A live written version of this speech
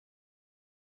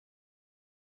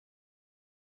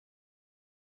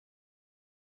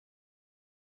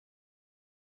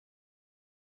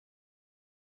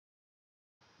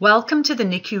Welcome to the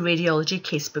NICU Radiology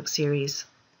Casebook series.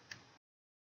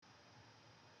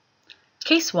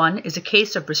 Case 1 is a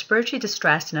case of respiratory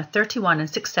distress in a 31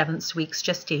 6/7 weeks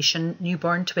gestation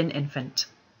newborn twin infant.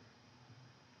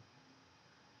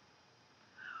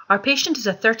 Our patient is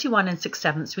a 31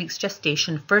 6/7 weeks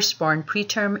gestation firstborn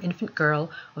preterm infant girl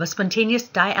of a spontaneous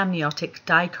diamniotic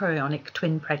dichorionic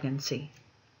twin pregnancy.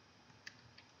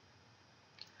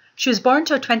 She was born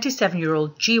to a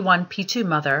 27-year-old G1P2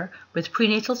 mother with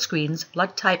prenatal screens,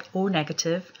 blood type O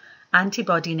negative,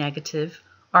 antibody negative,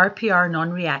 RPR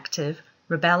non-reactive,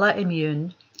 rubella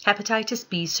immune, hepatitis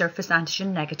B surface antigen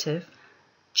negative,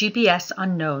 GBS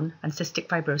unknown, and cystic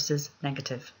fibrosis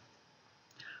negative.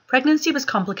 Pregnancy was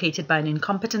complicated by an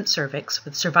incompetent cervix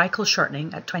with cervical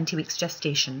shortening at 20 weeks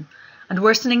gestation and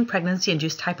worsening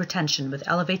pregnancy-induced hypertension with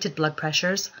elevated blood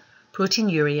pressures,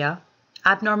 proteinuria,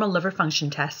 abnormal liver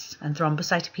function tests, and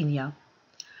thrombocytopenia.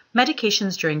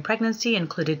 Medications during pregnancy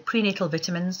included prenatal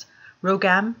vitamins,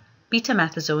 Rogam,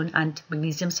 betamethasone, and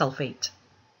magnesium sulfate.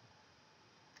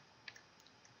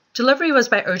 Delivery was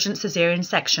by urgent caesarean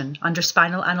section under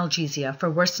spinal analgesia for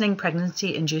worsening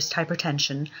pregnancy-induced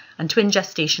hypertension and twin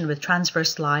gestation with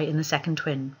transverse lie in the second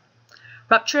twin.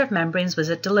 Rupture of membranes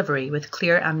was at delivery with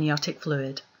clear amniotic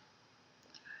fluid.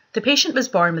 The patient was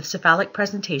born with cephalic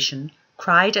presentation,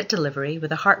 cried at delivery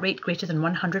with a heart rate greater than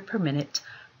 100 per minute,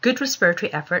 good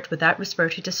respiratory effort without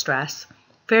respiratory distress,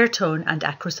 fair tone and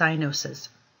acrocyanosis.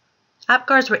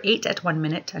 APGARs were 8 at 1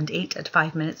 minute and 8 at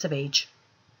 5 minutes of age.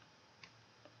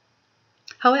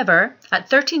 However, at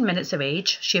 13 minutes of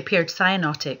age, she appeared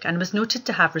cyanotic and was noted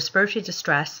to have respiratory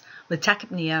distress with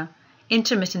tachypnea,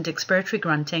 intermittent expiratory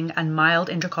grunting, and mild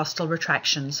intercostal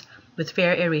retractions with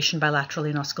fair aeration bilaterally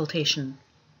in auscultation.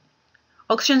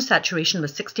 Oxygen saturation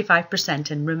was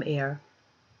 65% in room air.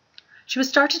 She was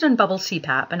started on bubble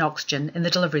CPAP and oxygen in the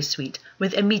delivery suite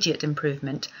with immediate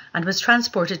improvement and was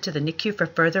transported to the NICU for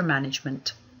further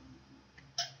management.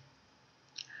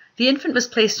 The infant was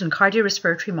placed on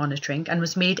cardiorespiratory monitoring and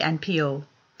was made NPO.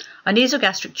 A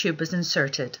nasogastric tube was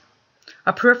inserted.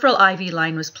 A peripheral IV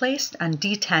line was placed and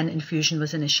D10 infusion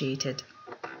was initiated.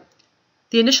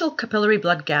 The initial capillary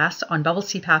blood gas on bubble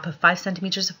CPAP of 5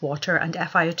 cm of water and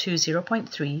FiO2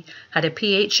 0.3 had a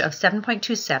pH of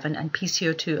 7.27 and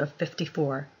PCO2 of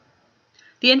 54.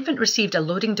 The infant received a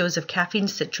loading dose of caffeine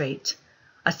citrate.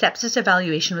 A sepsis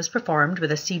evaluation was performed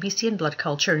with a CBC and blood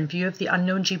culture in view of the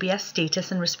unknown GBS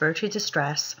status and respiratory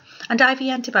distress, and IV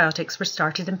antibiotics were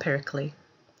started empirically.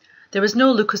 There was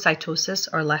no leukocytosis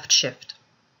or left shift.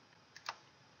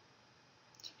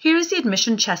 Here is the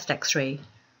admission chest X-ray.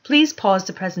 Please pause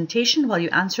the presentation while you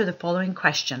answer the following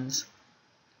questions.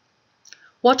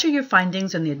 What are your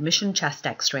findings on the admission chest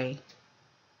X-ray?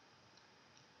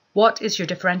 What is your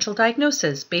differential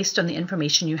diagnosis based on the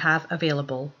information you have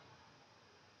available?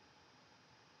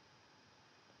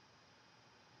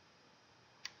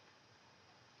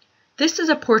 This is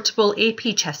a portable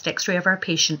AP chest X-ray of our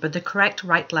patient with the correct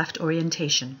right-left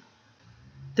orientation.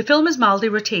 The film is mildly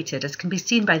rotated, as can be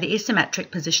seen by the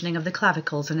asymmetric positioning of the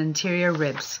clavicles and anterior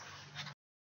ribs.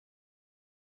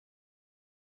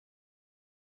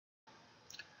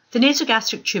 The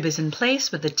nasogastric tube is in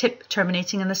place with the tip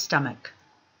terminating in the stomach.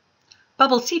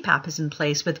 Bubble CPAP is in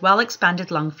place with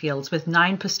well-expanded lung fields with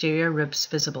 9 posterior ribs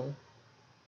visible.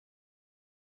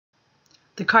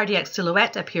 The cardiac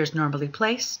silhouette appears normally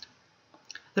placed.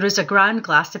 There is a ground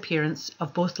glass appearance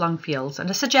of both lung fields and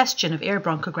a suggestion of air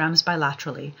bronchograms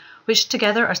bilaterally, which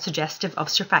together are suggestive of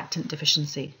surfactant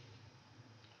deficiency.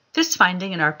 This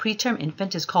finding in our preterm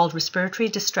infant is called respiratory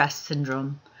distress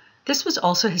syndrome. This was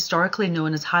also historically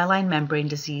known as hyaline membrane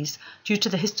disease due to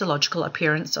the histological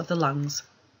appearance of the lungs.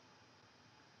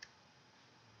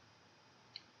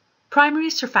 Primary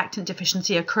surfactant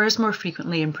deficiency occurs more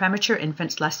frequently in premature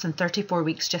infants less than 34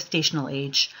 weeks gestational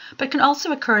age, but can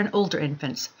also occur in older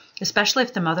infants, especially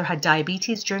if the mother had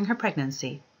diabetes during her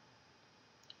pregnancy.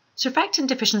 Surfactant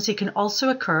deficiency can also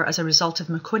occur as a result of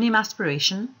meconium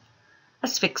aspiration,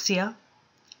 asphyxia,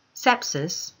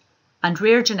 sepsis, and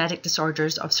rare genetic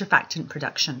disorders of surfactant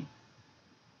production.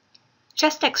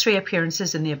 Chest X-ray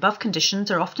appearances in the above conditions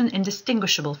are often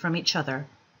indistinguishable from each other.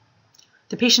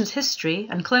 The patient's history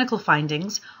and clinical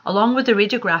findings, along with the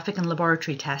radiographic and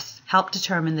laboratory tests, help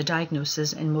determine the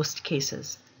diagnosis in most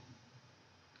cases.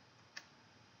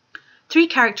 3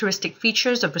 characteristic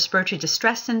features of respiratory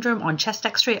distress syndrome on chest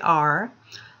X-ray are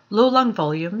low lung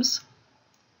volumes,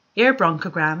 air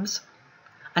bronchograms,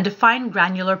 and a fine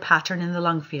granular pattern in the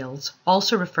lung fields,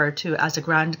 also referred to as a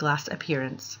ground glass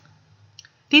appearance.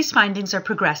 These findings are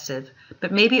progressive,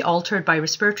 but may be altered by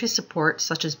respiratory support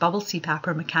such as bubble CPAP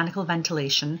or mechanical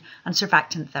ventilation and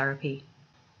surfactant therapy.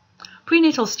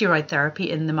 Prenatal steroid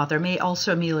therapy in the mother may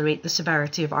also ameliorate the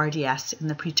severity of RDS in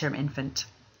the preterm infant.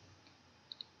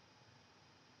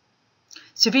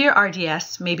 Severe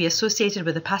RDS may be associated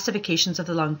with the pacifications of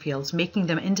the lung fields, making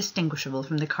them indistinguishable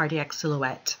from the cardiac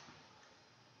silhouette.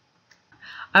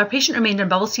 Our patient remained on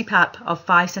bubble CPAP of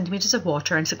 5 centimetres of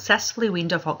water and successfully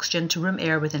weaned off oxygen to room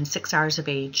air within 6 hours of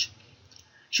age.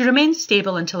 She remained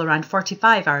stable until around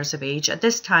 45 hours of age. At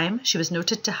this time, she was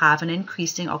noted to have an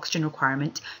increasing oxygen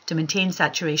requirement to maintain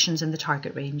saturations in the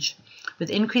target range, with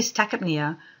increased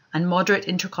tachypnea and moderate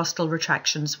intercostal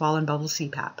retractions while on bubble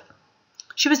CPAP.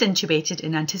 She was intubated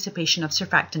in anticipation of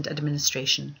surfactant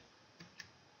administration.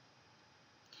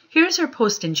 Here is her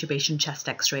post-intubation chest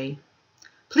X-ray.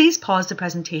 Please pause the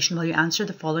presentation while you answer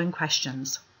the following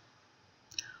questions.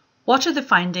 What are the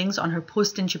findings on her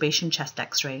post-intubation chest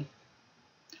X-ray?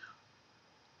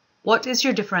 What is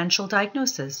your differential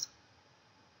diagnosis?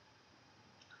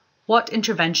 What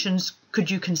interventions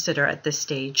could you consider at this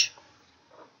stage?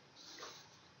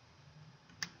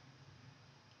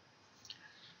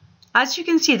 As you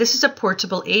can see, this is a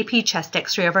portable AP chest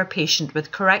X-ray of our patient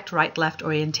with correct right-left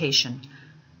orientation.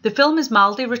 The film is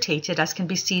mildly rotated, as can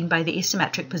be seen by the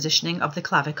asymmetric positioning of the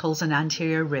clavicles and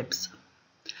anterior ribs.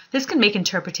 This can make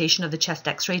interpretation of the chest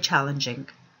X-ray challenging.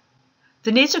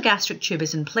 The nasogastric tube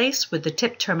is in place with the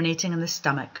tip terminating in the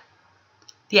stomach.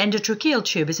 The endotracheal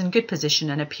tube is in good position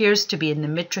and appears to be in the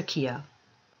mid-trachea.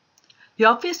 The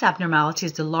obvious abnormality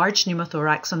is the large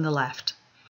pneumothorax on the left.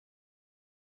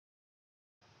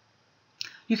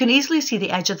 You can easily see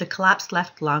the edge of the collapsed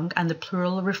left lung and the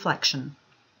pleural reflection.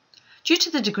 Due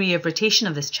to the degree of rotation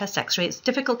of this chest X-ray, it's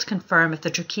difficult to confirm if the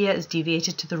trachea is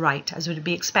deviated to the right, as would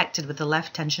be expected with the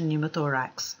left tension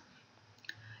pneumothorax.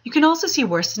 You can also see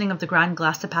worsening of the grand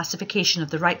glass opacification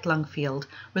of the right lung field,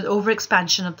 with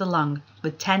overexpansion of the lung,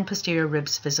 with 10 posterior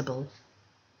ribs visible.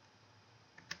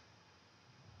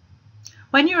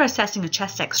 When you are assessing a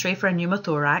chest X-ray for a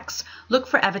pneumothorax, look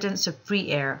for evidence of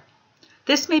free air.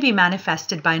 This may be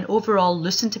manifested by an overall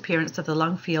loosened appearance of the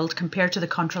lung field compared to the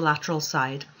contralateral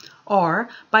side, or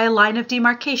by a line of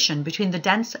demarcation between the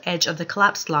dense edge of the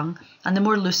collapsed lung and the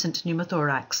more lucent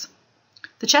pneumothorax.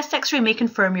 The chest X-ray may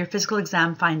confirm your physical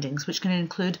exam findings, which can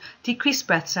include decreased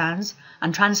breath sounds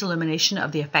and transillumination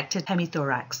of the affected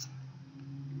hemithorax.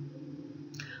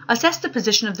 Assess the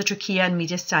position of the trachea and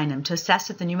mediastinum to assess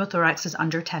if the pneumothorax is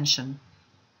under tension.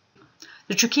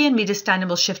 The trachea and mediastinum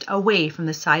will shift away from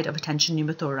the side of a tension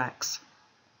pneumothorax.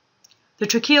 The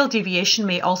tracheal deviation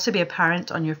may also be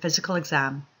apparent on your physical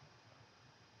exam.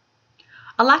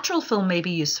 A lateral film may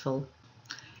be useful.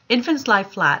 Infants lie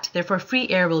flat, therefore free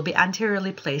air will be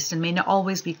anteriorly placed and may not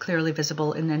always be clearly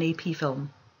visible in an AP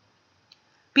film.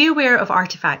 Be aware of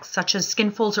artifacts such as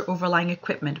skin folds or overlying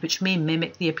equipment which may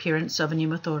mimic the appearance of a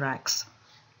pneumothorax.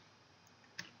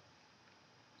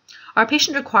 Our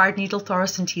patient required needle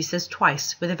thoracentesis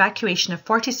twice, with evacuation of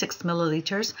 46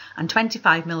 millilitres and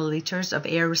 25 millilitres of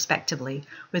air respectively,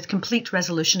 with complete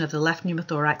resolution of the left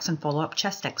pneumothorax and follow-up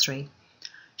chest X-ray.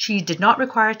 She did not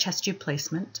require a chest tube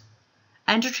placement.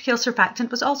 Endotracheal surfactant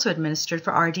was also administered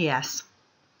for RDS.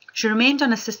 She remained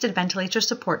on assisted ventilator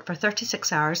support for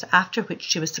 36 hours, after which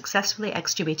she was successfully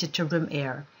extubated to room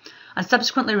air, and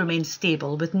subsequently remained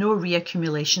stable with no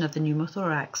reaccumulation of the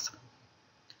pneumothorax.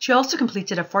 She also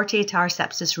completed a 48-hour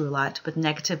sepsis rule-out with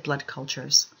negative blood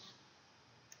cultures.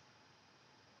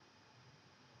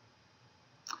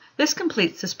 This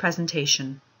completes this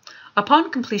presentation.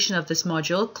 Upon completion of this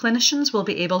module, clinicians will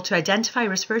be able to identify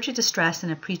respiratory distress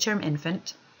in a preterm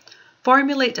infant,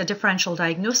 formulate a differential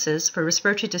diagnosis for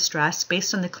respiratory distress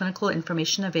based on the clinical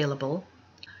information available,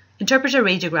 interpret a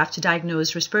radiograph to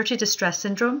diagnose respiratory distress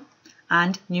syndrome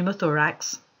and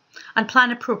pneumothorax, and plan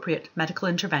appropriate medical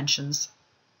interventions.